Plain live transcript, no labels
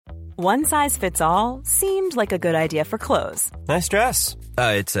One size fits all seemed like a good idea for clothes. Nice dress.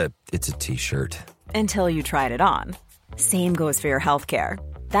 It's a t-shirt. Until you tried it on. Same goes for your healthcare.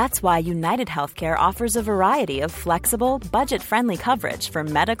 That's why United Healthcare offers a variety of flexible, budget-friendly coverage for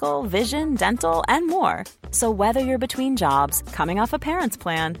medical, vision, dental, and more. So whether you're between jobs, coming off a parent's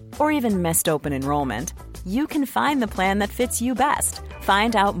plan, or even missed open enrollment, you can find the plan that fits you best.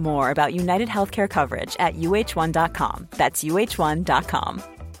 Find out more about United Healthcare coverage at uh1.com. That's uh1.com.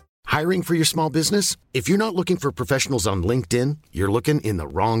 Hiring for your small business? If you're not looking for professionals on LinkedIn, you're looking in the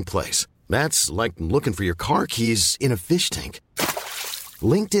wrong place. That's like looking for your car keys in a fish tank.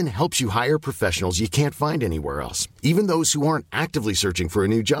 LinkedIn helps you hire professionals you can't find anywhere else, even those who aren't actively searching for a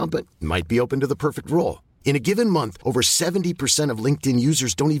new job but might be open to the perfect role. In a given month, over 70% of LinkedIn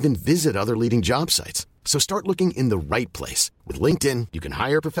users don't even visit other leading job sites. So start looking in the right place. With LinkedIn, you can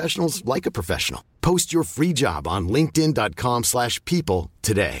hire professionals like a professional. Post your free job on linkedin.com/people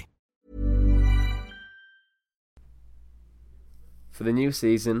today. For the new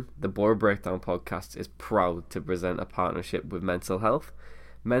season, the Boro Breakdown podcast is proud to present a partnership with Mental Health.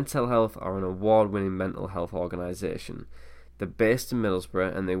 Mental Health are an award-winning mental health organisation. They're based in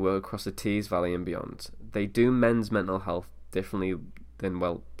Middlesbrough and they work across the Tees Valley and beyond. They do men's mental health differently than,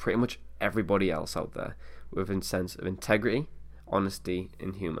 well, pretty much everybody else out there, with a sense of integrity, honesty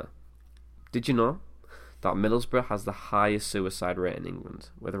and humour. Did you know that Middlesbrough has the highest suicide rate in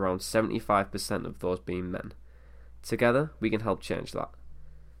England, with around 75% of those being men? Together, we can help change that.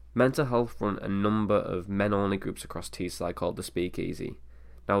 Mental Health run a number of men-only groups across Teesside called the Speakeasy.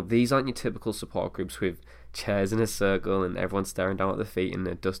 Now, these aren't your typical support groups with chairs in a circle and everyone staring down at their feet in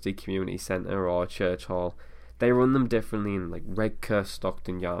a dusty community centre or church hall. They run them differently in like Redcar,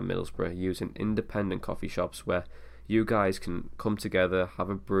 Stockton Yard, Middlesbrough, using independent coffee shops where you guys can come together,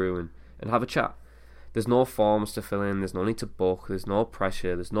 have a brew and have a chat. There's no forms to fill in, there's no need to book, there's no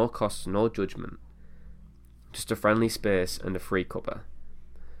pressure, there's no costs, no judgment. Just a friendly space and a free cuppa.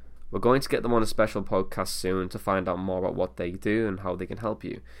 We're going to get them on a special podcast soon to find out more about what they do and how they can help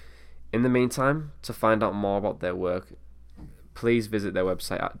you. In the meantime, to find out more about their work, please visit their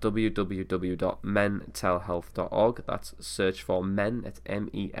website at www.mentelhealth.org. That's search for men at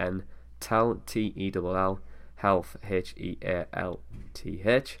MEN, tel, T-E-L-L, health, H-E-A-L-T-H.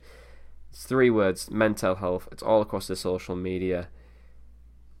 It's 3 words, Mental Health. It's all across the social media.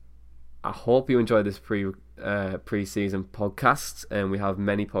 I hope you enjoy this pre-season podcast, and we have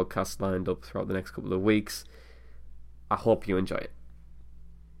many podcasts lined up throughout the next couple of weeks. I hope you enjoy it.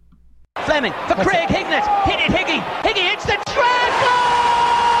 Fleming for Craig Hignett. Hit it, Higgy. Higgy hits the track.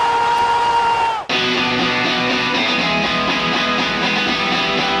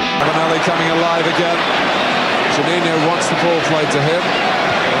 Avenelli coming alive again. Juninho wants the ball played to him.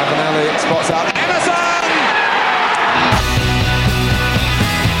 Avenelli spots out Emerson.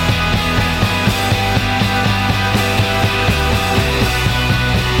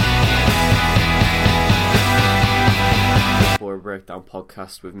 Breakdown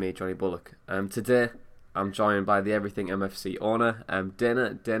podcast with me, Johnny Bullock. Today I'm joined by the Everything MFC owner,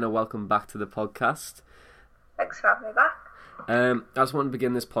 Dana. Dana, welcome back to the podcast. Thanks for having me back. I just want to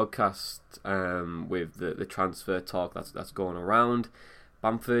begin this podcast with the transfer talk that's going around.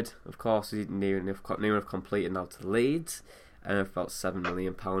 Bamford, of course, is near enough completed now to Leeds, and about £7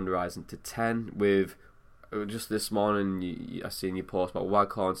 million rising to 10. With just this morning, I seen your post about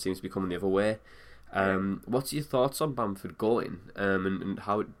Waghorn seems to be coming the other way. What's your thoughts on Bamford going, and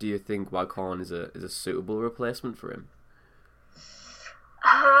how do you think Waghorn is a suitable replacement for him?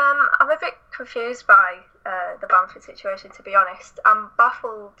 I'm a bit confused by the Bamford situation, to be honest. I'm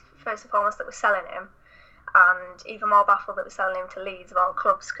baffled, first and foremost, that we're selling him, and even more baffled that we're selling him to Leeds of all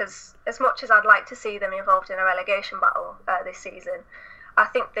clubs, because as much as I'd like to see them involved in a relegation battle this season, I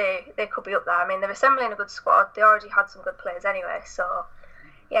think they could be up there. I mean, they're assembling a good squad. They already had some good players anyway, so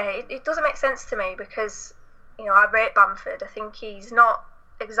yeah, it doesn't make sense to me because, you know, I rate Bamford. I think he's not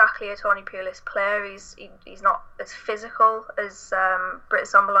exactly a Tony Pulis player. He's not as physical as Britt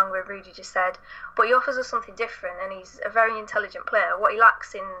Zombalong with Rudy just said, but he offers us something different, and he's a very intelligent player. What he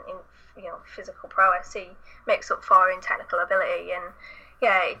lacks in physical prowess, he makes up for in technical ability. And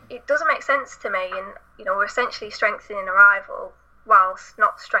yeah, it doesn't make sense to me. And you know, we're essentially strengthening a rival whilst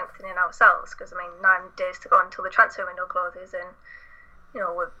not strengthening ourselves, because I mean, 9 days to go until the transfer window closes, and you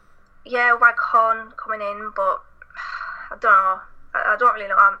know, Waghorn coming in, but I don't know. I don't really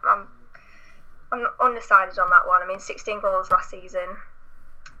know. I'm undecided on that one. I mean, 16 goals last season.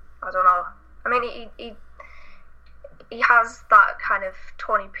 I don't know. I mean, he has that kind of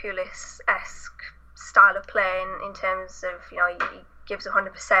Tony Pulis-esque style of playing in terms of, you know, he gives 100%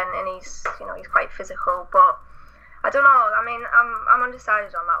 and he's quite physical. But I don't know. I mean, I'm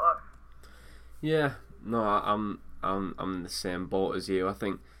undecided on that one. Yeah, no, I'm in the same boat as you. I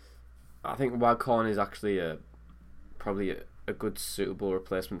think Waghorn is actually probably a good suitable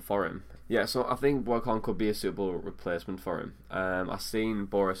replacement for him. Yeah, so I think Waghorn could be a suitable replacement for him. I seen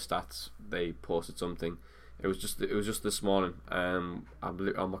Boro stats. They posted something. It was just this morning. On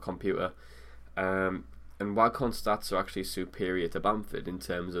my computer. And Waghorn stats are actually superior to Bamford in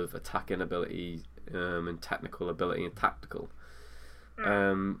terms of attacking ability, and technical ability and tactical.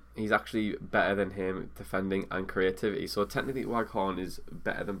 He's actually better than him defending and creativity. So technically, Waghorn is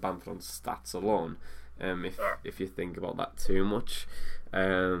better than Bamford on stats alone. If you think about that too much,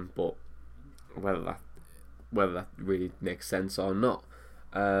 but whether that really makes sense or not,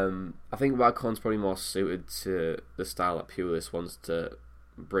 I think Waghorn's probably more suited to the style that Pulis wants to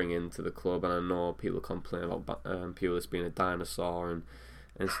bring into the club. And I know people complain about Pulis being a dinosaur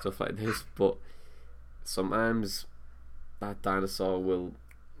and stuff like this, but sometimes that dinosaur will,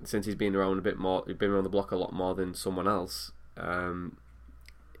 since he's been around a bit more, he's been around the block a lot more than someone else.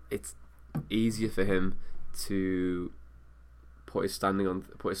 It's easier for him to put his stamp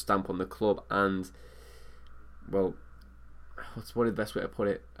on the club, and well, what is the best way to put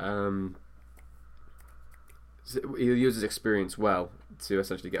it? He'll use his experience well to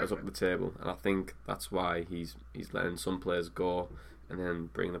essentially get us up the table, and I think that's why he's letting some players go and then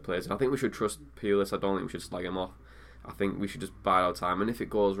bringing the players in. I think we should trust Pulis. I don't think we should slag him off. I think we should just bide our time, and if it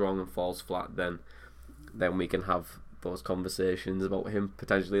goes wrong and falls flat, then we can have those conversations about him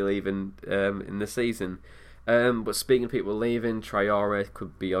potentially leaving in the season. But speaking of people leaving, Traore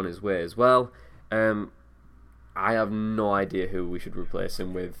could be on his way as well. I have no idea who we should replace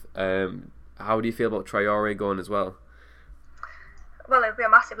him with. How do you feel about Traore going as well? Well, it'd be a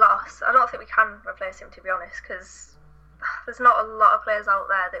massive loss. I don't think we can replace him, to be honest, because there's not a lot of players out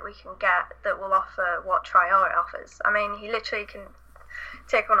there that we can get that will offer what Traore offers. I mean, he literally can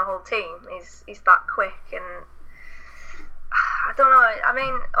take on a whole team. He's that quick, and I don't know. I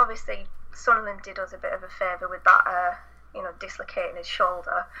mean, obviously Sunderland did us a bit of a favour with that, dislocating his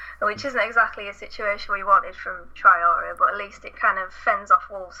shoulder, which isn't exactly a situation we wanted from Traore, but at least it kind of fends off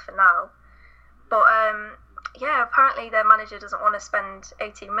Wolves for now. But apparently their manager doesn't want to spend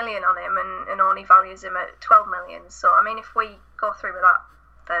 18 million on him and only values him at 12 million. So I mean, if we go through with that,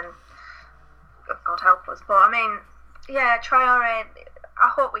 then God help us. But I mean, Traore, I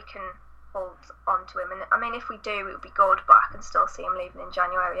hope we can hold on to him, and I mean, if we do, it would be good, but I can still see him leaving in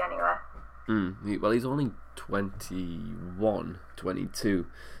January anyway. Well, he's only 21, 22,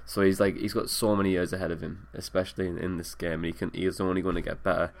 so he's got so many years ahead of him, especially in this game. He's only going to get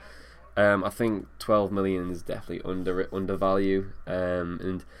better. I think 12 million is definitely undervalue.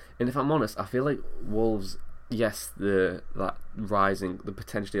 And if I'm honest, I feel like Wolves, yes, potentially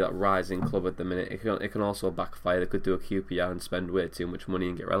that rising club at the minute, it can also backfire. They could do a QPR and spend way too much money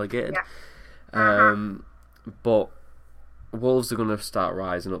and get relegated. Yeah. But Wolves are going to start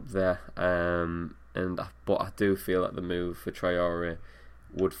rising up there. But I do feel that the move for Traore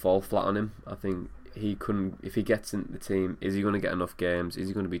would fall flat on him. I think he couldn't, if he gets into the team, is he going to get enough games? Is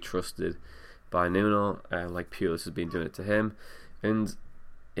he going to be trusted by Nuno, like Pulis has been doing it to him? And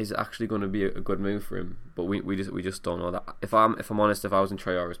is it actually going to be a good move for him? But we just don't know that. If I'm honest, if I was in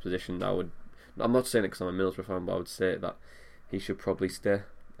Traore's position, I'm not saying it because I'm a Middlesbrough fan, but I would say that he should probably stay,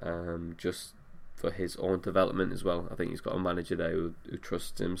 just for his own development as well. I think he's got a manager there who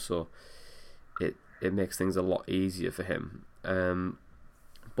trusts him, so it makes things a lot easier for him.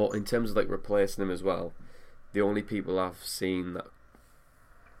 But in terms of like replacing him as well, the only people I've seen that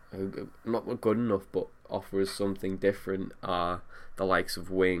are not good enough but offer us something different are the likes of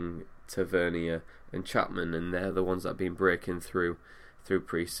Wing, Tavernier and Chapman, and they're the ones that have been breaking through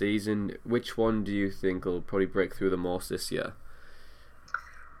pre-season. Which one do you think will probably break through the most this year?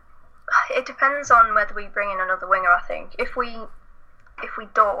 It depends on whether we bring in another winger, I think. If we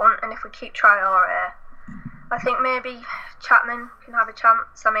don't, and if we keep Traore, I think maybe Chapman can have a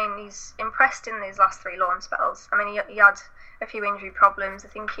chance. I mean, he's impressed in these last 3 loan spells. I mean, he had a few injury problems. I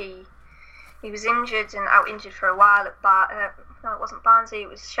think he was injured and out injured for a while at no, it wasn't Barnsley, it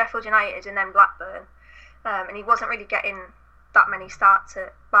was Sheffield United and then Blackburn. And he wasn't really getting that many starts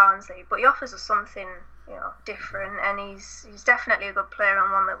at Barnsley, but he offers us something, different, and he's definitely a good player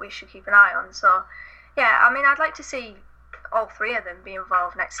and one that we should keep an eye on. So, yeah, I mean, I'd like to see all 3 of them be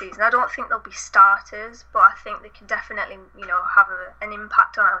involved next season. I don't think they'll be starters, but I think they can definitely, have an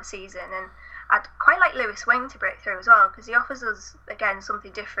impact on our season. And I'd quite like Lewis Wing to break through as well, because he offers us, again,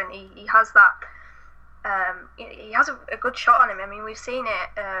 something different. He has that, he has a good shot on him. I mean, we've seen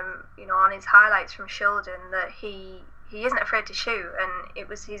it, on his highlights from Shildon, that he isn't afraid to shoot, and it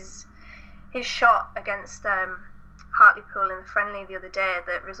was his shot against Hartlepool in the friendly the other day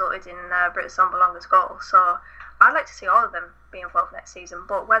that resulted in Britta Sombolonga's goal. So I'd like to see all of them be involved next season,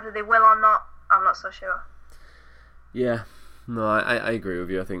 but whether they will or not, I'm not so sure. Yeah, no, I agree with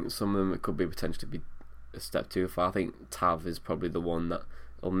you. I think some of them it could be potentially be a step too far. I think Tav is probably the one that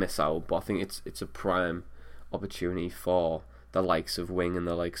will miss out, but I think it's a prime opportunity for the likes of Wing and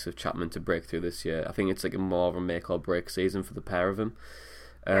the likes of Chapman to break through this year. I think it's like more of a make or break season for the pair of them,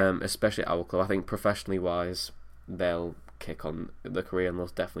 especially our club. I think professionally wise, they'll kick on the career and they'll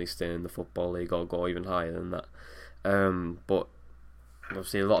definitely stay in the Football League or go even higher than that. But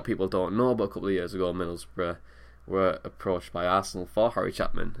obviously a lot of people don't know, but a couple of years ago Middlesbrough were approached by Arsenal for Harry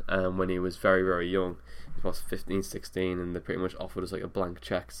Chapman when he was very, very young. He was 15, 16, and they pretty much offered us like a blank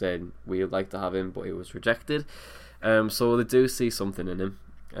cheque saying we would like to have him, but he was rejected. So they do see something in him.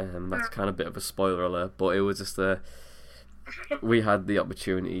 That's kind of a bit of a spoiler alert, but it was just we had the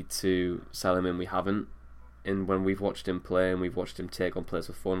opportunity to sell him and we haven't. And when we've watched him play and we've watched him take on players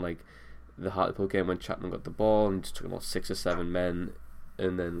for fun, like the Hartlepool game when Chapman got the ball and just took about 6 or 7 men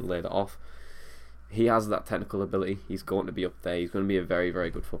and then laid it off. He has that technical ability. He's going to be up there. He's going to be a very, very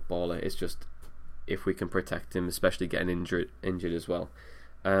good footballer. It's just if we can protect him, especially getting injured as well.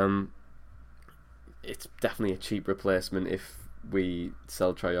 It's definitely a cheap replacement if we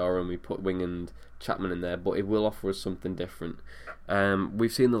sell Traore and we put Wing and Chapman in there, but it will offer us something different.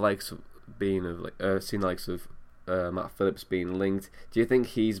 We've seen the likes of Matt Phillips being linked. Do you think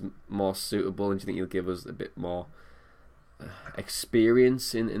he's more suitable, and do you think he'll give us a bit more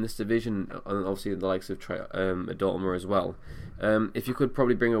experience in this division, and obviously the likes of Adoma as well? If you could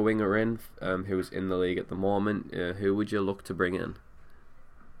probably bring a winger in who's in the league at the moment, who would you look to bring in?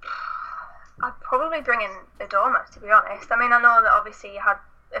 I'd probably bring in Adoma, to be honest. I mean, I know that obviously you had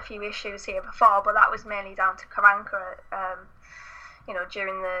a few issues here before, but that was mainly down to Karanka,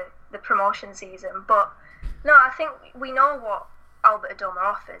 during the promotion season. But no, I think we know what Albert Adoma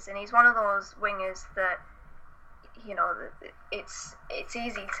offers, and he's one of those wingers that, it's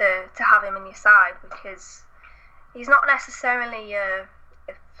easy to have him in your side because he's not necessarily a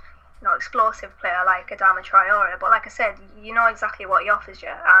explosive player like Adama Traore, but like I said, you know exactly what he offers you.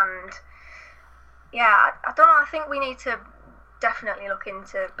 And yeah, I don't know, I think we need to definitely look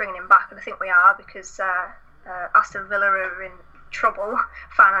into bringing him back, and I think we are, because Aston Villa are in trouble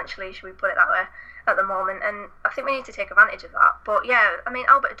financially, should we put it that way, at the moment, and I think we need to take advantage of that. But yeah, I mean,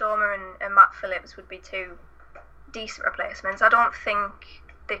 Albert Adoma and Matt Phillips would be two decent replacements. I don't think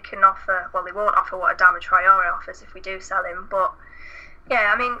they can offer, well, they won't offer what Adama Traore offers if we do sell him, but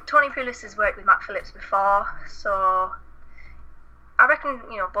yeah, I mean, Tony Pulis has worked with Matt Phillips before, so I reckon,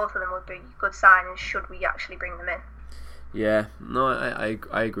 both of them would be good signings should we actually bring them in. Yeah, no,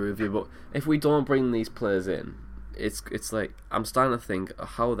 I agree with you, but if we don't bring these players in, it's like I'm starting to think,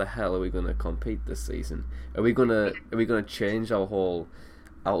 how the hell are we going to compete this season? Are we going to change our whole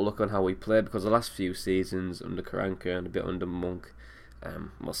outlook on how we play? Because the last few seasons under Karanka and a bit under Monk,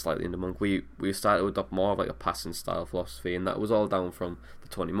 slightly under Monk, we started to adopt more of like a passing style philosophy, and that was all down from the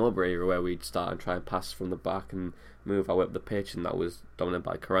Tony Mowbray era, where we'd start and try and pass from the back and move our way up the pitch, and that was dominated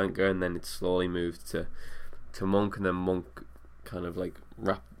by Karanka, and then it slowly moved to Monk, and then Monk kind of like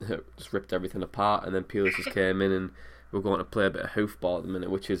just ripped everything apart, and then Pulis just came in, and we're going to play a bit of hoofball at the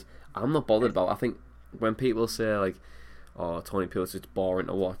minute, which is I'm not bothered about. I think when people say like, "Oh, Tony Pulis is boring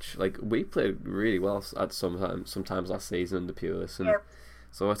to watch," like we played really well at sometimes last season under Pulis, and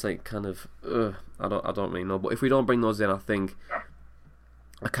so it's like kind of I don't really know. But if we don't bring those in, I think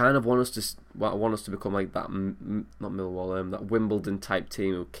I kind of want us to become like that not Millwall, that Wimbledon type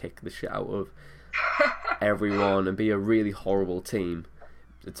team who kick the shit out of everyone and be a really horrible team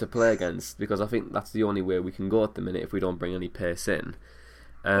to play against, because I think that's the only way we can go at the minute if we don't bring any pace in.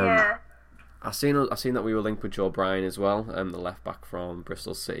 I've seen that we were linked with Joe Bryan as well, the left back from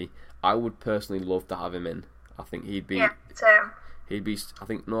Bristol City. I would personally love to have him in. I think he'd be. I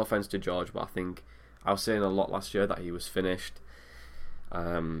think, no offense to George, but I think I was saying a lot last year that he was finished.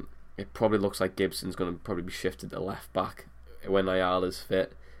 It probably looks like Gibson's going to probably be shifted to left back when Ayala's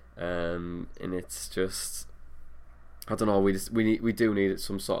fit. And it's just, I don't know. We do need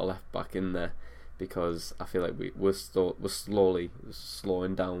some sort of left back in there, because I feel like we're slowly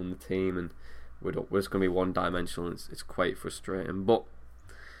slowing down the team, and we're just going to be one dimensional. And it's quite frustrating. But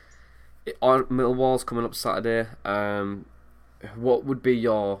Millwall's coming up Saturday. What would be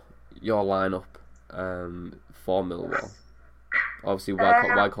your lineup for Millwall? Obviously,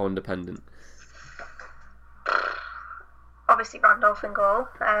 Wycombe independent. Obviously Randolph in goal.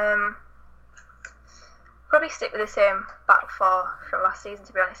 Probably stick with the same back four from last season,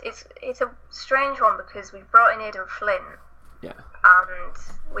 to be honest. It's a strange one because we've brought in Aidan Flint, and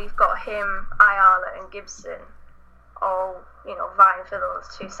we've got him, Ayala and Gibson all, vying for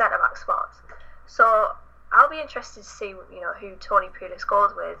those two centre-back spots. So I'll be interested to see, who Tony Pulis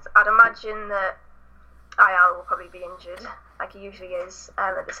goes with. I'd imagine that IL will probably be injured, like he usually is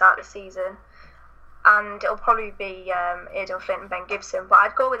at the start of the season. And it'll probably be Aidan Flint and Ben Gibson. But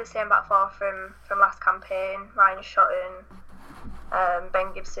I'd go with the same back four from last campaign. Ryan Shotton,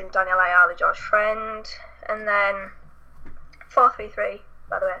 Ben Gibson, Daniel Ayala, George Friend. And then 4-3-3,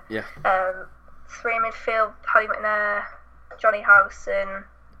 by the way. Yeah. 3 midfield, Paddy McNair, Johnny Howson,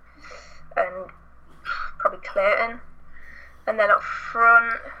 and probably Clayton. And then up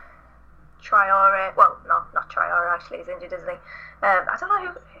front, Traore. Well, no, not Traore, actually. He's injured, isn't he? I don't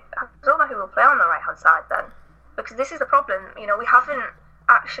know who will play on the right hand side then, because this is the problem. We haven't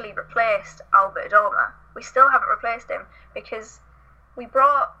actually replaced Albert Adoma. We still haven't replaced him because we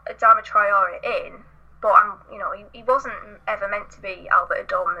brought Adama Traore in, but he wasn't ever meant to be Albert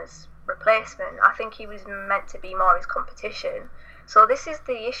Adoma's replacement. I think he was meant to be more his competition. So this is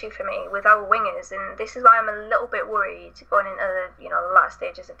the issue for me with our wingers, and this is why I'm a little bit worried going into the last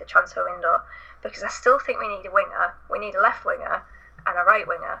stages of the transfer window, because I still think we need a winger. We need a left winger and a right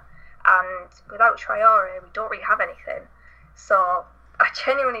winger, and without Traore we don't really have anything. So I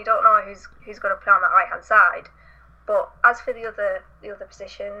genuinely don't know who's going to play on that right hand side. But as for the other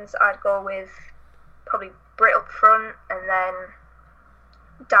positions, I'd go with probably Britt up front and then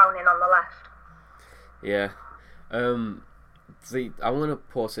Downing on the left. Yeah. See, I want to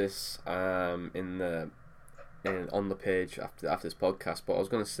post this on the page after this podcast, but I was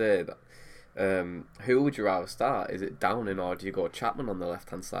going to say that who would you rather start? Is it Downing or do you go Chapman on the left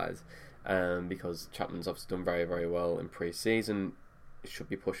hand side? Because Chapman's obviously done very, very well in pre-season. He should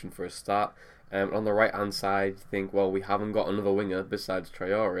be pushing for a start. On the right hand side, you think, well, we haven't got another winger besides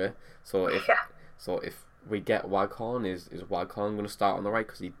Traore, so if we get Waghorn, is Waghorn going to start on the right?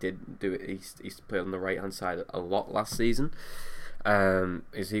 Because he did do it. He played on the right hand side a lot last season.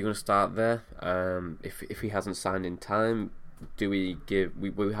 Is he going to start there? If he hasn't signed in time, do we give?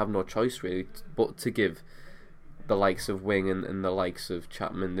 We have no choice really, but to give the likes of Wing and the likes of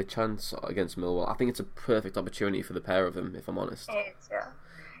Chapman the chance against Millwall. I think it's a perfect opportunity for the pair of them, if I'm honest. It is, yeah.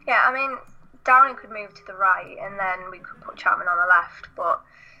 Yeah, I mean, Downing could move to the right, and then we could put Chapman on the left. But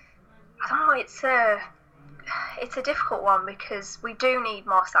I don't know. It's a difficult one because we do need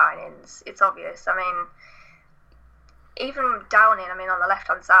more signings. It's obvious. I mean, even Downing, on the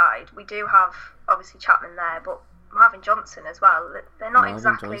left-hand side, we do have, obviously, Chapman there, but Marvin Johnson as well. They're not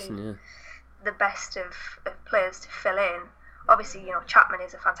exactly the best of players to fill in. Obviously, Chapman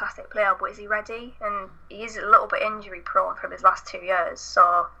is a fantastic player, but is he ready? And he is a little bit injury-prone from his last 2 years.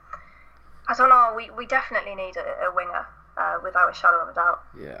 So, I don't know. We definitely need a winger, without a shadow of a doubt.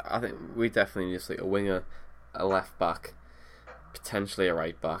 Yeah, I think we definitely need a winger, a left back, potentially a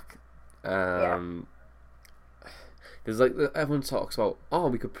right back. There's everyone talks about,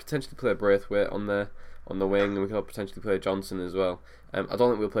 we could potentially play Braithwaite on the wing, and we could potentially play Johnson as well. I don't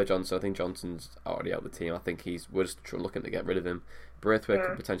think we'll play Johnson. I think Johnson's already out of the team. I think we're just looking to get rid of him. Braithwaite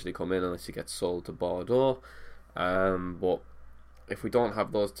could potentially come in unless he gets sold to Bordeaux. But if we don't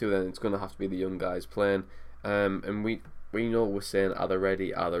have those two, then it's going to have to be the young guys playing. And we know we're saying, are they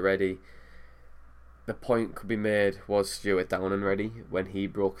ready? Are they ready? The point could be made, was Stuart Downing ready when he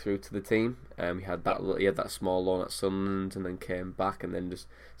broke through to the team? He had that small loan at Sunderland and then came back and then just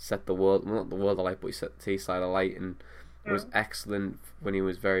set the world, well, not the world alight, but he set the Teesside alight and was excellent when he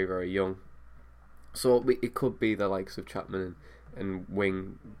was very, very young. So it could be the likes of Chapman and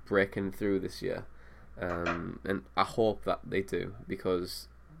Wing breaking through this year, and I hope that they do, because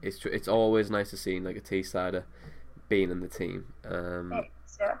it's always nice to see a Teessider being in the team.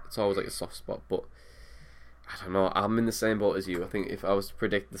 It's always a soft spot, but I don't know. I'm in the same boat as you. I think if I was to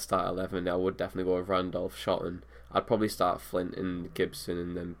predict the start 11, I would definitely go with Randolph, Shotton. I'd probably start Flint and Gibson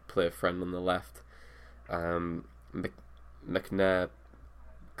and then play a friend on the left. McNair,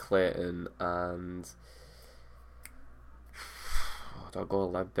 Clayton, and I'll go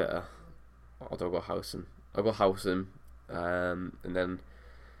Ledbetter. Or do I go Howson? I'll go Howson, and then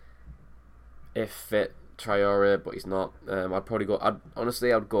if fit Traore, but he's not. I'd probably go.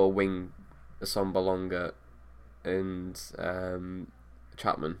 I'd go Wing, Assombalonga, and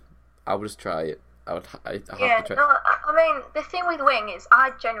Chapman. I would just try it. I have to try. No, the thing with Wing is,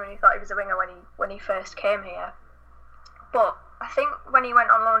 I genuinely thought he was a winger when he first came here. But I think when he went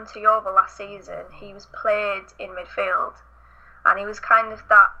on loan to Yeovil last season, he was played in midfield, and he was kind of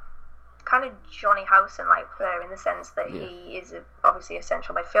Johnny Howson-like player in the sense that he is obviously a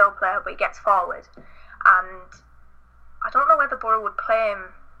central midfield player, but he gets forward. And I don't know whether Boro would play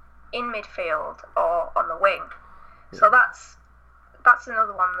him in midfield or on the wing. So that's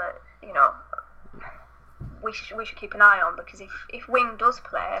another one that we should keep an eye on, because if Wing does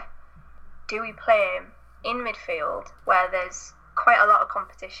play, do we play him in midfield where there's quite a lot of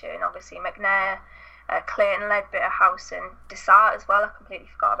competition? Obviously, McNair, Clayton, Ledbetter, Howson, Desart as well. I completely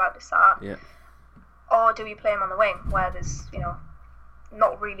forgot about Desart. Yeah. Or do we play him on the wing where there's,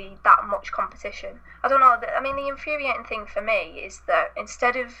 not really that much competition? I don't know. I mean, the infuriating thing for me is that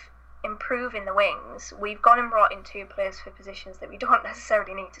instead of improving the wings, we've gone and brought in 2 players for positions that we don't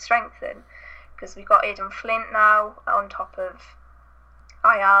necessarily need to strengthen, because we've got Aidan Flint now on top of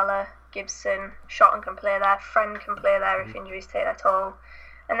Ayala, Gibson, Shotton can play there, Friend can play there if injuries take their toll,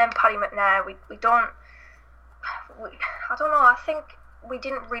 and then Paddy McNair. I don't know. I think we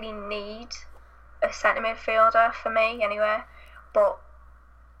didn't really need a centre midfielder, for me anyway, but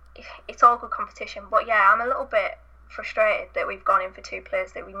it's all good competition. But yeah, I'm a little bit frustrated that we've gone in for 2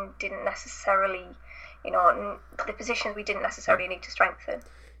 players that we didn't necessarily, the positions we didn't necessarily need to strengthen.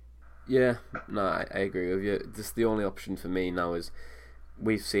 Yeah, no, I agree with you. Just the only option for me now is,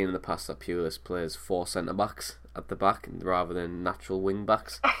 we've seen in the past that Pulis plays 4 centre-backs at the back rather than natural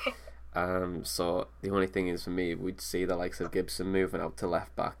wing-backs. So the only thing is, for me, we'd see the likes of Gibson moving out to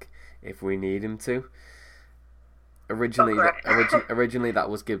left-back if we need him to. Originally that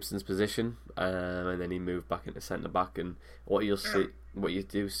was Gibson's position, and then he moved back into centre-back. And what you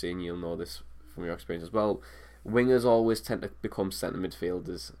do see, and you'll know this from your experience as well, wingers always tend to become centre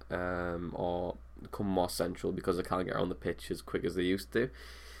midfielders, or become more central because they can't get around the pitch as quick as they used to.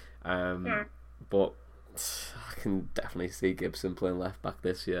 But I can definitely see Gibson playing left back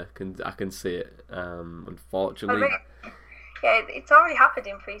this year. I can see it. Unfortunately, it's already happened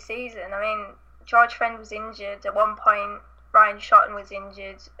in pre-season. I mean, George Friend was injured at one point. Ryan Shotton was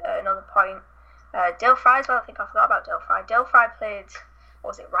injured at another point. Dale Fry as well. I think I forgot about Dale Fry. Dale Fry played, what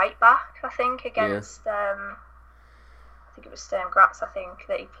was it, right back? I think against. Yeah. I think it was Sturm Graz, I think,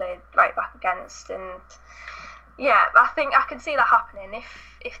 that he played right back against, and yeah, I think I can see that happening.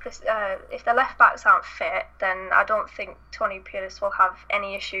 If the left backs aren't fit, then I don't think Tony Pulis will have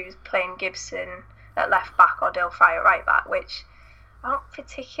any issues playing Gibson at left back or Dale Fry at right back, which I don't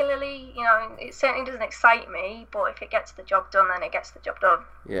particularly, it certainly doesn't excite me. But if it gets the job done, then it gets the job done.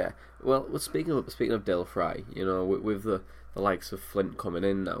 Yeah. Well, speaking of Dale Fry, with the likes of Flint coming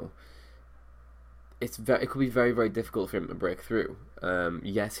in now, it could be very, very difficult for him to break through.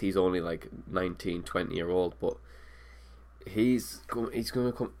 Yes, he's only like 19, 20-year-old, but he's going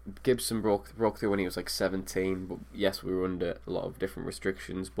to come. Gibson broke through when he was like 17, but yes, we were under a lot of different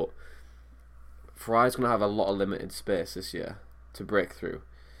restrictions, but Fry's going to have a lot of limited space this year to break through.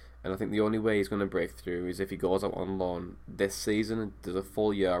 And I think the only way he's going to break through is if he goes out on loan this season, does a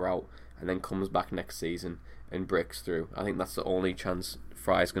full year out, and then comes back next season and breaks through. I think that's the only chance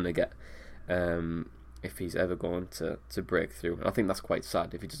Fry's going to get. If he's ever going to break through. And I think that's quite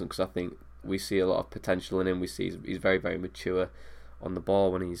sad if he doesn't, because I think we see a lot of potential in him. We see he's very, very mature on the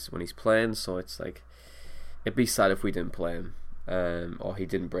ball when he's playing, so it's like, it'd be sad if we didn't play him, or he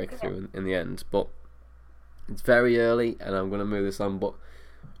didn't break through in the end. But it's very early, and I'm going to move this on, but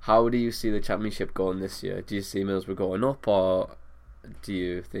how do you see the Championship going this year? Do you see Middlesbrough going up, or do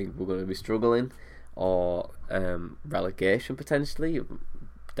you think we're going to be struggling, or relegation potentially?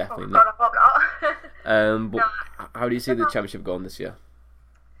 Definitely not. I hope not. But no, how do you see the Championship going this year?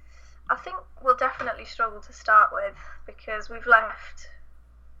 I think we'll definitely struggle to start with, because we've left.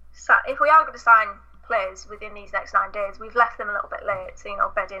 If we are going to sign players within these next 9 days, we've left them a little bit late, so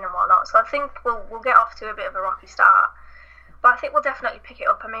bed in and whatnot. So I think we'll get off to a bit of a rocky start, but I think we'll definitely pick it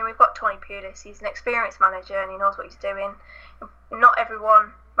up. I mean, we've got Tony Pulis. He's an experienced manager and he knows what he's doing. Not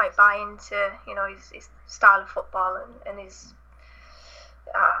everyone might buy into his style of football and his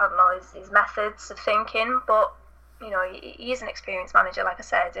his methods of thinking, but he is an experienced manager, like I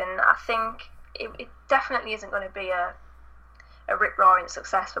said, and I think it definitely isn't going to be a rip-roaring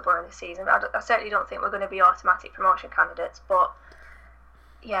success for Boro this season. I certainly don't think we're going to be automatic promotion candidates, but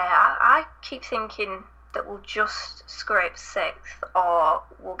yeah, I keep thinking that we'll just scrape 6th or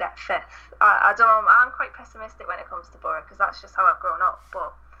we'll get 5th. I don't know, I'm quite pessimistic when it comes to Boro, because that's just how I've grown up,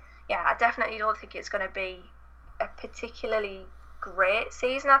 but yeah, I definitely don't think it's going to be a particularly great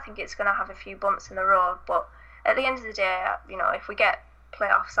season. I think it's going to have a few bumps in the road, but at the end of the day, if we get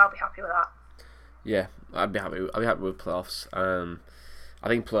playoffs, I'll be happy with that. Yeah, I'd be happy with playoffs. I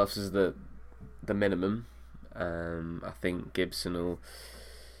think playoffs is the minimum. I think Gibson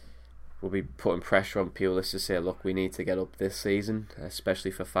will be putting pressure on Pulis to say, look, we need to get up this season,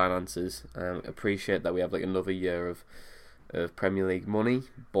 especially for finances. Appreciate that we have like another year of Premier League money,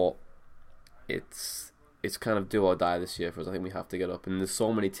 but it's kind of do or die this year for us. I think we have to get up, and there's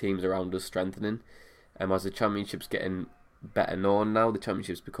so many teams around us strengthening. As the Championship's getting better known now. The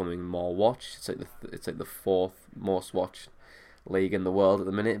Championship's becoming more watched. It's like the fourth most watched league in the world at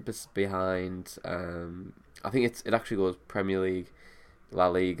the minute, behind I think it actually goes Premier League, La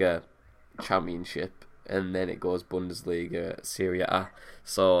Liga, Championship, and then it goes Bundesliga, Serie A.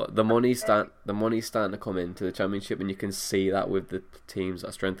 So the money's starting to come into the Championship, and you can see that with the teams that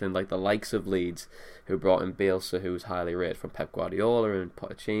are strengthening, like the likes of Leeds, who brought in Bielsa, who's highly rated from Pep Guardiola and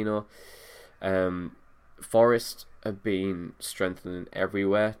Pochettino. Forest have been strengthening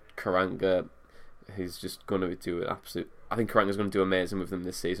everywhere. Karanga, who's just going to do an absolute... I think Karanga's going to do amazing with them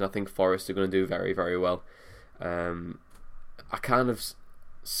this season. I think Forest are going to do very, very well. I kind of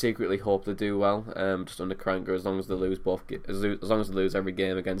secretly hope they do well, just under Karanga, as long as they lose as long as they lose every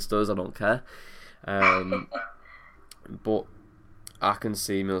game against us, I don't care. But I can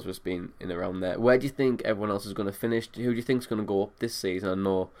see Middlesbrough being in around there. Where do you think everyone else is going to finish? Who do you think is going to go up this season? I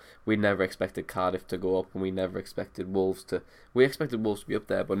know we never expected Cardiff to go up, and we never expected Wolves to... We expected Wolves to be up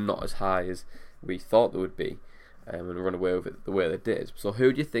there, but not as high as we thought they would be, and run away with it the way they did. So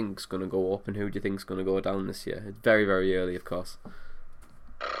who do you think is going to go up, and who do you think is going to go down this year? It's very, very early, of course.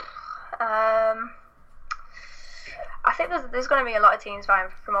 I think there's going to be a lot of teams vying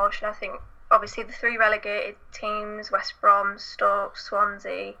for promotion. I think obviously the 3 relegated teams, West Brom, Stoke,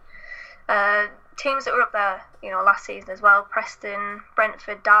 Swansea, teams that were up there, last season as well, Preston,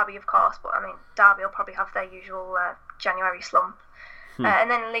 Brentford, Derby of course, but I mean Derby will probably have their usual January slump.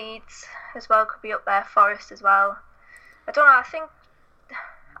 And then Leeds as well could be up there, Forest as well. I don't know, I think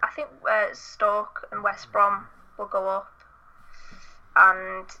Stoke and West Brom will go up.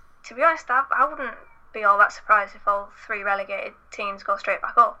 And to be honest, I wouldn't be all that surprised if all 3 relegated teams go straight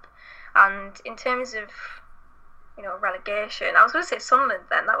back up. And in terms of, relegation, I was going to say Sunderland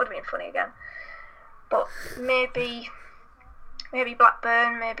then, that would have been funny again. But maybe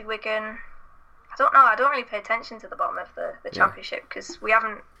Blackburn, maybe Wigan. I don't know, I don't really pay attention to the bottom of the Championship, because we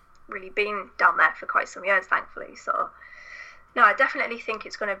haven't really been down there for quite some years, thankfully. So, no, I definitely think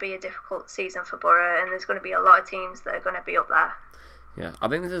it's going to be a difficult season for Boro, and there's going to be a lot of teams that are going to be up there. Yeah, I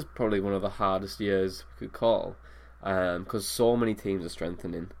think this is probably one of the hardest years we could call, because so many teams are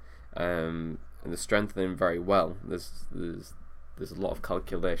strengthening, and they're strengthening very well. There's a lot of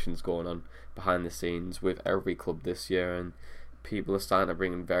calculations going on behind the scenes with every club this year, and people are starting to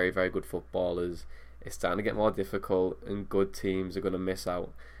bring in very, very good footballers. It's starting to get more difficult, and good teams are going to miss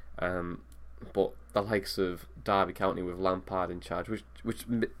out. But the likes of Derby County with Lampard in charge, which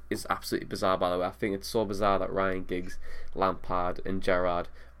is absolutely bizarre, by the way. I think it's so bizarre that Ryan Giggs, Lampard and Gerrard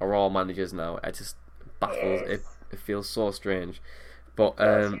are all managers now. It just baffles. It feels so strange. But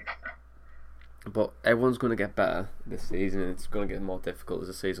everyone's going to get better this season, and it's going to get more difficult as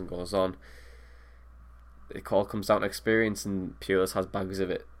the season goes on. It all comes down to experience, and Pulis has bags of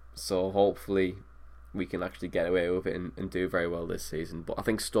it. So hopefully we can actually get away with it and do very well this season. But I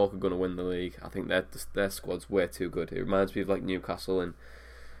think Stoke are going to win the league. I think their squad's way too good. It reminds me of like Newcastle in,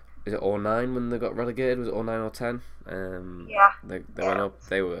 is it 2009 when they got relegated? Was it 2009 or 10? Yeah. They went up.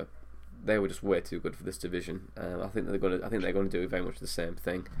 They were just way too good for this division. I think they're going to do very much the same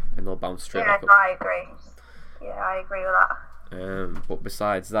thing, and they'll bounce straight back up. Yeah, I agree. Yeah, I agree with that. But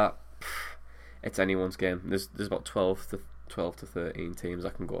besides that, it's anyone's game. There's about 12 to 13 teams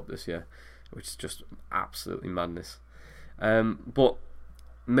that can go up this year, which is just absolutely madness. But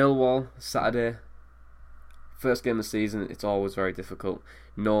Millwall Saturday, first game of the season. It's always very difficult.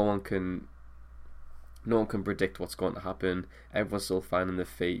 No one can predict what's going to happen. Everyone's still finding their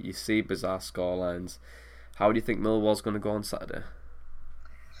feet. You see bizarre scorelines. How do you think Millwall's going to go on Saturday?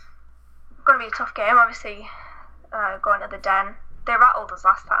 It's going to be a tough game, obviously. Going to the Den. They rattled us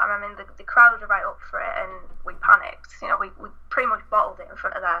last time. I mean, the crowd were right up for it, and we panicked. We pretty much bottled it in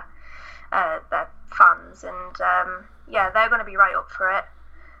front of their fans, and they're going to be right up for it.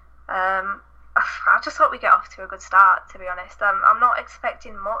 I just hope we get off to a good start, to be honest. I'm not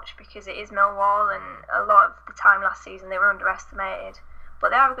expecting much because it is Millwall, and a lot of the time last season they were underestimated.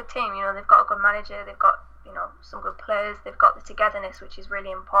 But they are a good team. They've got a good manager. They've got some good players. They've got the togetherness, which is really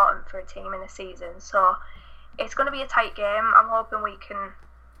important for a team in a season. So it's going to be a tight game. I'm hoping we can,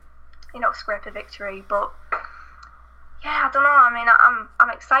 scrape a victory. But yeah, I don't know. I mean, I'm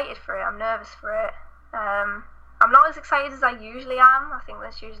excited for it. I'm nervous for it. I'm not as excited as I usually am. I think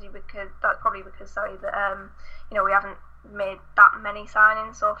that's probably because we haven't made that many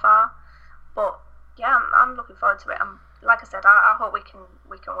signings so far. But yeah, I'm looking forward to it. Like I said, I hope we can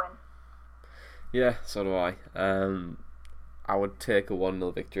win. Yeah, so do I. I would take a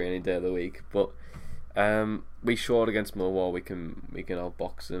 1-0 victory any day of the week, but we showed against Millwall we can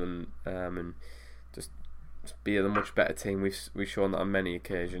outbox them and just be a much better team. We've shown that on many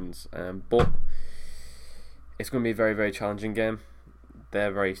occasions, but it's going to be a very, very challenging game.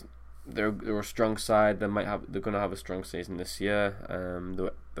 They're a strong side. They're going to have a strong season this year.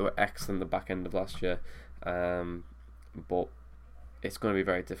 They were excellent the back end of last year, but it's going to be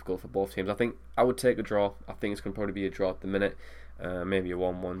very difficult for both teams. I think I would take a draw. I think it's going to probably be a draw at the minute, maybe a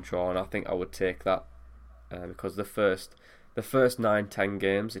 1-1 draw, and I think I would take that because the first 9-10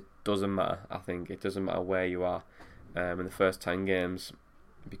 games, it doesn't matter. I think it doesn't matter where you are in the first 10 games,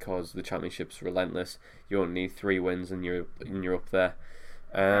 because the championship's relentless. You don't need 3 wins and you're up there.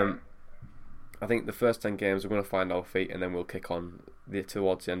 I think the first 10 games we're going to find our feet, and then we'll kick on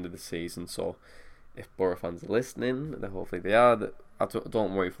towards the end of the season. So if Boro fans are listening, then hopefully they are,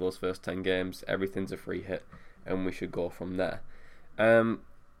 don't worry for those first 10 games. Everything's a free hit, and we should go from there.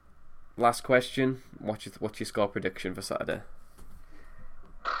 Last question, what's your score prediction for Saturday?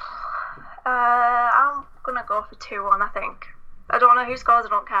 I'm going to go for 2-1, I think. I don't know who scores, I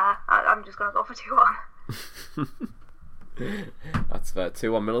don't care. I'm just going to go for 2-1. That's fair.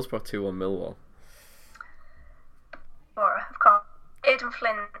 2-1 Middlesbrough, 2-1 Millwall. Boro, of course. Aidan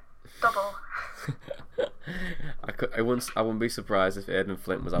Flint, double. I wouldn't be surprised if Aidan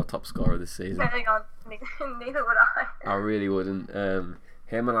Flint was our top scorer this season. Neither would I. I really wouldn't. Him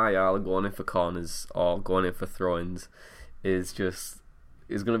and Ayala going in for corners or going in for throw-ins is going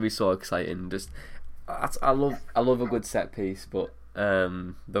to be so exciting. I love a good set piece, but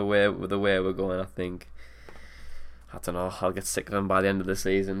the way we're going, I think, I don't know, I'll get sick of them by the end of the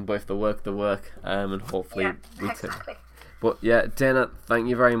season. But if they work, and hopefully we exactly. But yeah, Dana, thank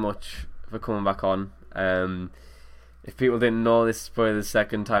you very much for coming back on. If people didn't know, this is probably the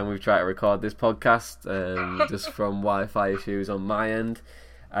second time we've tried to record this podcast, just from Wi-Fi issues on my end.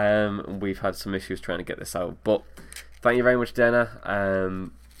 We've had some issues trying to get this out. But thank you very much, Dana.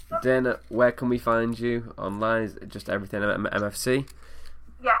 Dana, where can we find you online? Is it just everything at MFC?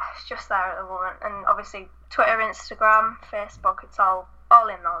 Yeah, it's just there at the moment. And obviously Twitter, Instagram, Facebook, it's all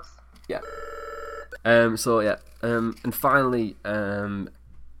in those. Yeah. And finally,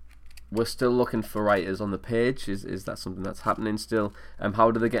 we're still looking for writers on the page. Is that something that's happening still?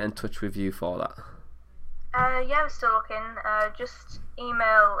 How do they get in touch with you for that? Yeah, we're still looking. Just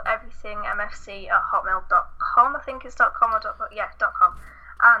email everythingmfc@hotmail.com. I think it's .com or .com.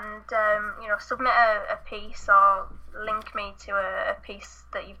 And submit a piece or link me to a piece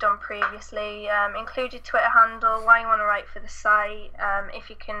that you've done previously. Include your Twitter handle, why you want to write for the site. If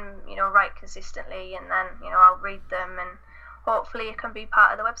you can, write consistently, and then I'll read them, and hopefully you can be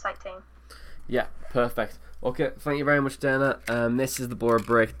part of the website team. Yeah, perfect. Okay, thank you very much, Dana. This is the Boro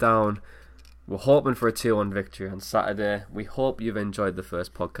Breakdown. We're hoping for a 2-1 victory on Saturday. We hope you've enjoyed the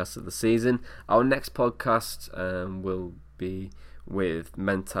first podcast of the season. Our next podcast will be with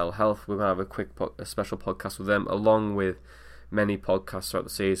mental health. We're going to have a special podcast with them, along with many podcasts throughout the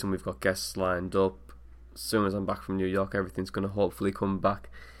season. We've got guests lined up. As soon as I'm back from New York, everything's going to hopefully come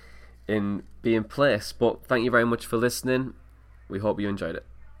back be in place. But thank you very much for listening. We hope you enjoyed it.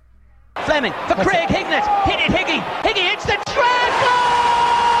 Fleming for Craig Hignett. Hit it, Higgy. Higgy hits the treble!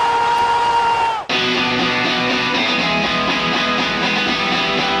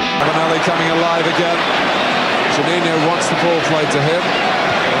 Avenelli coming alive again. Juninho wants the ball played to him.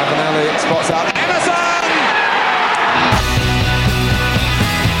 Avenelli spots out Emerson!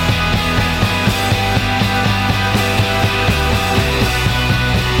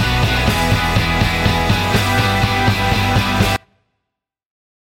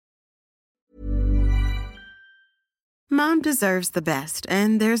 Mom deserves the best,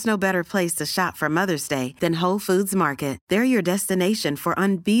 and there's no better place to shop for Mother's Day than Whole Foods Market. They're your destination for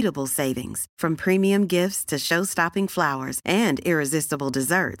unbeatable savings, from premium gifts to show-stopping flowers and irresistible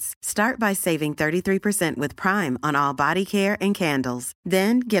desserts. Start by saving 33% with Prime on all body care and candles.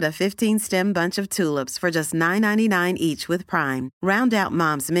 Then get a 15-stem bunch of tulips for just $9.99 each with Prime. Round out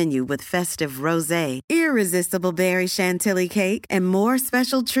Mom's menu with festive rosé, irresistible berry chantilly cake, and more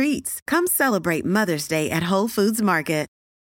special treats. Come celebrate Mother's Day at Whole Foods Market.